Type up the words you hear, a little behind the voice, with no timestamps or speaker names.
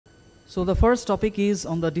So the first topic is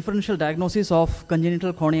on the differential diagnosis of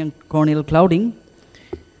congenital corneal clouding.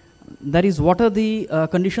 That is, what are the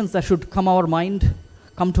conditions that should come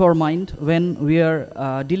to our mind when we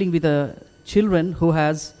are dealing with children who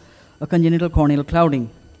has a congenital corneal clouding.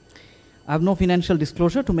 I have no financial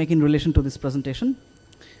disclosure to make in relation to this presentation.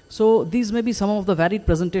 So these may be some of the varied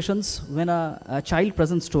presentations when a child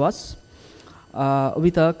presents to us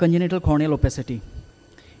with a congenital corneal opacity.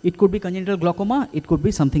 It could be congenital glaucoma, it could be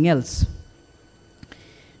something else.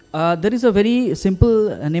 There is a very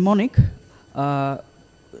simple mnemonic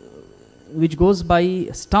which goes by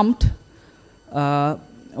stumped,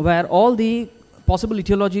 where all the possible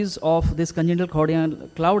etiologies of this congenital corneal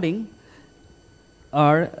clouding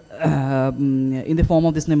are in the form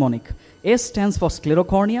of this mnemonic. S stands for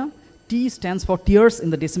sclerocornea, T stands for tears in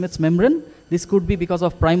the Decimus membrane. This could be because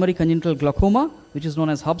of primary congenital glaucoma, which is known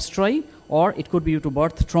as Hub's triad, or it could be due to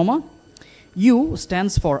birth trauma. U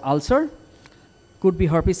stands for ulcer, could be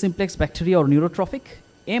herpes simplex, bacteria, or neurotrophic.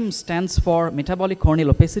 M stands for metabolic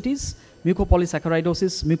corneal opacities,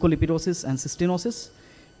 mucopolysaccharidosis, mucolipidosis, and cystinosis.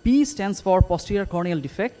 P stands for posterior corneal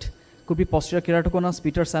defect, could be posterior keratoconus,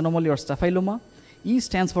 Peters anomaly, or staphyloma. E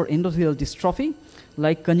stands for endothelial dystrophy,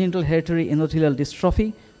 like congenital hereditary endothelial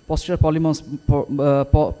dystrophy, posterior polymorphous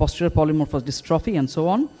dystrophy, and so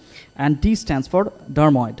on. And D stands for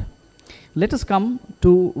dermoid. Let us come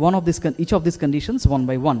to each of these conditions one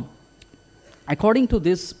by one. According to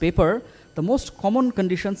this paper, the most common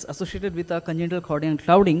conditions associated with a congenital corneal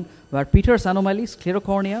clouding were Peters anomaly,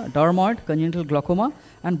 sclerocornea, dermoid, congenital glaucoma,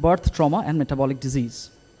 and birth trauma and metabolic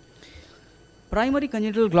disease. Primary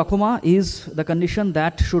congenital glaucoma is the condition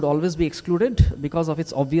that should always be excluded because of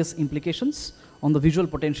its obvious implications on the visual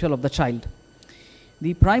potential of the child.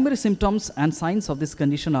 The primary symptoms and signs of this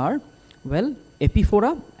condition are, well,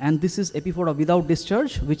 epiphora, and this is epiphora without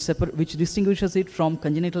discharge, which distinguishes it from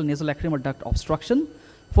congenital nasolacrimal duct obstruction.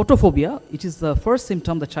 Photophobia, which is the first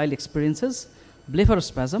symptom the child experiences.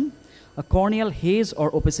 Blepharospasm, a corneal haze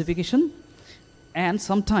or opacification, and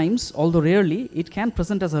sometimes, although rarely, it can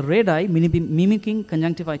present as a red eye mimicking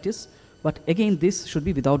conjunctivitis, but again this should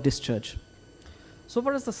be without discharge. So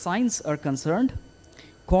far as the signs are concerned,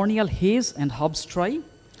 corneal haze and Hub's triad,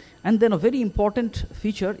 and then a very important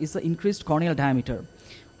feature is the increased corneal diameter.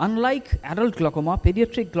 Unlike adult glaucoma,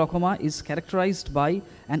 pediatric glaucoma is characterized by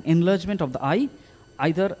an enlargement of the eye,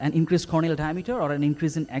 either an increased corneal diameter or an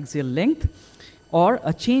increase in axial length, or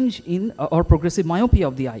a change in or progressive myopia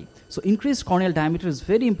of the eye. So increased corneal diameter is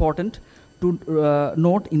very important to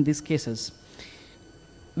note in these cases.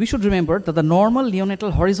 We should remember that the normal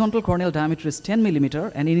neonatal horizontal corneal diameter is 10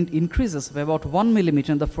 millimeter, and it increases by about 1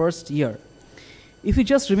 millimeter in the first year. If you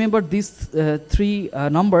just remember these three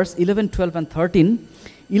numbers, 11, 12, and 13,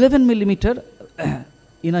 11 millimeter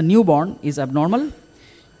in a newborn is abnormal.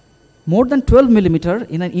 More than 12 millimeter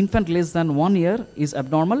in an infant less than 1 year is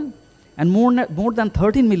abnormal, and more than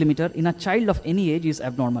 13 millimeter in a child of any age is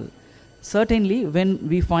abnormal. Certainly, when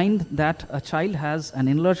we find that a child has an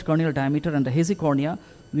enlarged corneal diameter and a hazy cornea,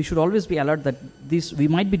 we should always be alert that we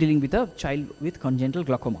might be dealing with a child with congenital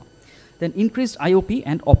glaucoma. Then increased IOP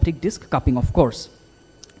and optic disc cupping, of course.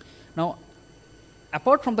 Now,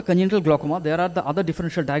 apart from the congenital glaucoma, there are the other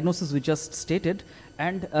differential diagnoses we just stated,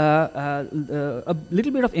 and a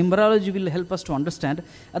little bit of embryology will help us to understand.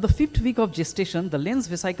 At the 5th week of gestation, the lens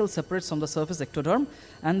vesicle separates from the surface ectoderm,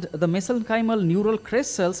 and the mesenchymal neural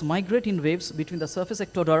crest cells migrate in waves between the surface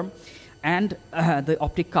ectoderm and the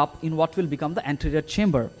optic cup in what will become the anterior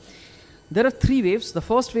chamber. There are 3 waves. The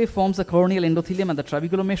first wave forms the corneal endothelium and the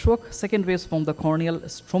trabecular meshwork. Second wave forms the corneal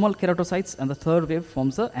stromal keratocytes, and the third wave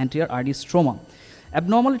forms the anterior RD stroma.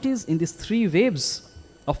 Abnormalities in these 3 waves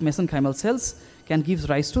of mesenchymal cells can give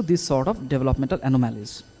rise to this sort of developmental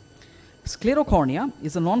anomalies. Sclerocornea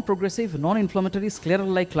is a non-progressive, non-inflammatory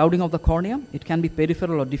scleral-like clouding of the cornea. It can be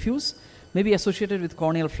peripheral or diffuse, may be associated with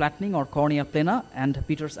corneal flattening or cornea plana and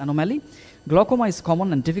Peters anomaly. Glaucoma is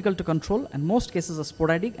common and difficult to control, and most cases are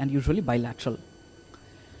sporadic and usually bilateral.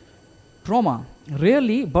 Trauma.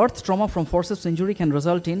 Rarely, birth trauma from forceps injury can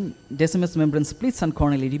result in Decimus membrane splits and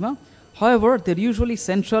corneal edema. However, they're usually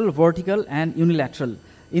central, vertical, and unilateral,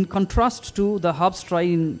 in contrast to the Hub's triad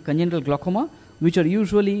in congenital glaucoma, which are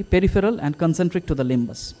usually peripheral and concentric to the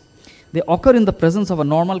limbus. They occur in the presence of a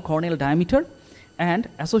normal corneal diameter and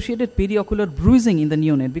associated periocular bruising in the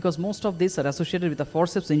neonate, because most of these are associated with a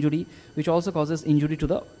forceps injury, which also causes injury to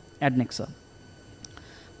the adnexa.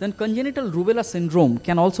 Then congenital rubella syndrome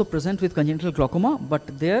can also present with congenital glaucoma, but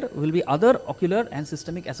there will be other ocular and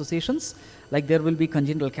systemic associations, like there will be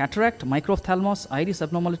congenital cataract, microphthalmos, iris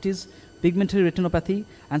abnormalities, pigmentary retinopathy,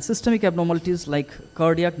 and systemic abnormalities like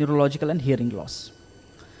cardiac, neurological, and hearing loss.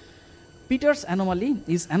 Peters anomaly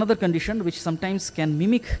is another condition which sometimes can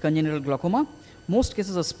mimic congenital glaucoma. Most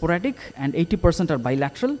cases are sporadic and 80% are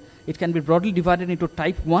bilateral. It can be broadly divided into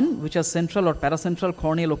type 1, which has central or paracentral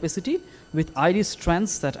corneal opacity with iris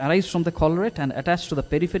strands that arise from the collarette and attach to the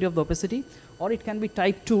periphery of the opacity, or it can be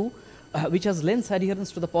type 2, which has lens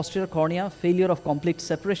adherence to the posterior cornea, failure of complete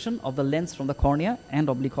separation of the lens from the cornea, and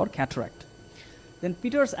oblique or cataract. Then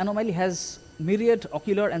Peters anomaly has myriad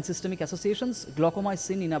ocular and systemic associations. Glaucoma is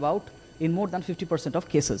seen in more than 50% of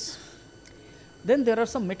cases. Then there are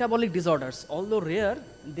some metabolic disorders. Although rare,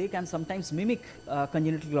 they can sometimes mimic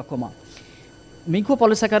congenital glaucoma.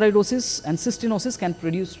 Mucopolysaccharidosis and cystinosis can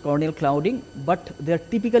produce corneal clouding, but they are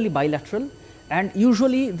typically bilateral, and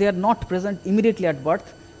usually they are not present immediately at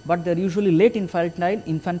birth, but they are usually late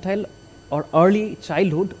infantile or early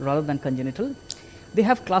childhood rather than congenital. They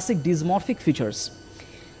have classic dysmorphic features.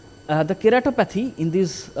 The keratopathy in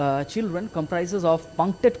these children comprises of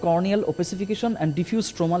punctate corneal opacification and diffuse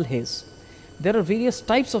stromal haze. There are various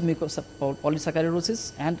types of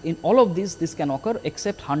mucopolysaccharidosis, and in all of these, this can occur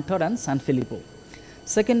except Hunter and Sanfilippo.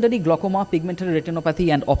 Secondary glaucoma, pigmentary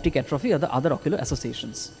retinopathy, and optic atrophy are the other ocular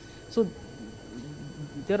associations. So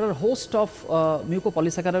there are a host of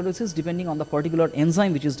mucopolysaccharidosis depending on the particular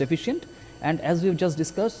enzyme which is deficient, and as we have just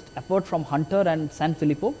discussed, apart from Hunter and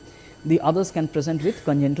Sanfilippo, the others can present with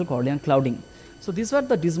congenital corneal clouding. So these were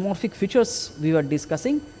the dysmorphic features we were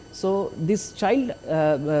discussing. So this child,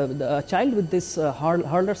 the child with this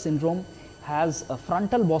Hurler syndrome has a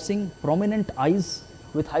frontal bossing, prominent eyes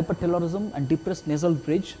with hypertelorism and depressed nasal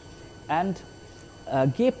bridge, and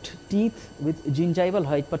gaped teeth with gingival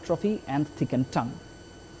hypertrophy and thickened tongue.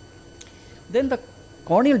 Then the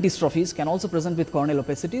corneal dystrophies can also present with corneal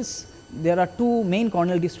opacities. There are two main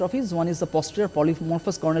corneal dystrophies. One is the posterior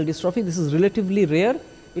polymorphous corneal dystrophy. This is relatively rare.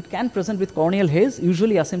 It can present with corneal haze,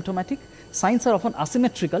 usually asymptomatic. Signs are often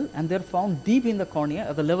asymmetrical, and they are found deep in the cornea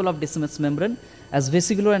at the level of Descemet's membrane as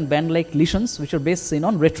vesicular and band-like lesions, which are best seen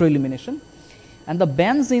on retroillumination. And the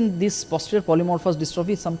bands in this posterior polymorphous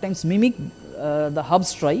dystrophy sometimes mimic the hub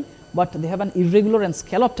striae, but they have an irregular and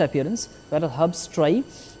scalloped appearance, whereas hub striae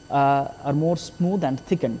are more smooth and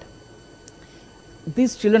thickened.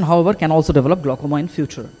 These children, however, can also develop glaucoma in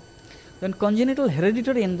future. Then congenital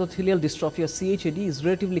hereditary endothelial dystrophy, or CHAD, is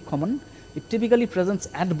relatively common. It typically presents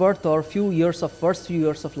at birth or first few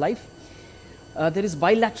years of life. There is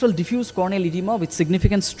bilateral diffuse corneal edema with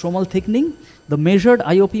significant stromal thickening. The measured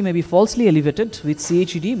IOP may be falsely elevated with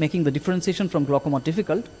CHAD, making the differentiation from glaucoma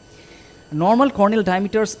difficult. Normal corneal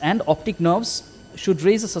diameters and optic nerves should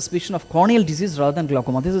raise a suspicion of corneal disease rather than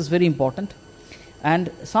glaucoma. This is very important.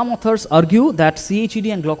 And some authors argue that CHAD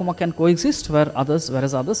and glaucoma can coexist,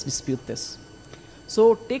 whereas others dispute this.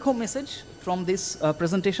 So take home message from this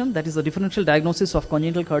presentation, that is the differential diagnosis of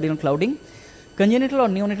congenital corneal clouding. Congenital or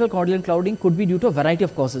neonatal corneal clouding could be due to a variety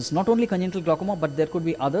of causes, not only congenital glaucoma, but there could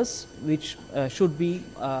be others which should be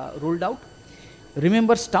ruled out.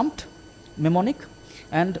 Remember stumped, mnemonic,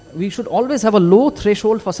 and we should always have a low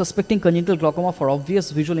threshold for suspecting congenital glaucoma for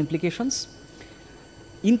obvious visual implications.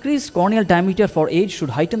 Increased corneal diameter for age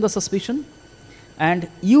should heighten the suspicion, and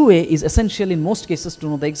UA is essential in most cases to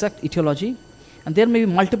know the exact etiology, and there may be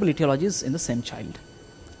multiple etiologies in the same child.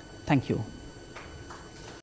 Thank you.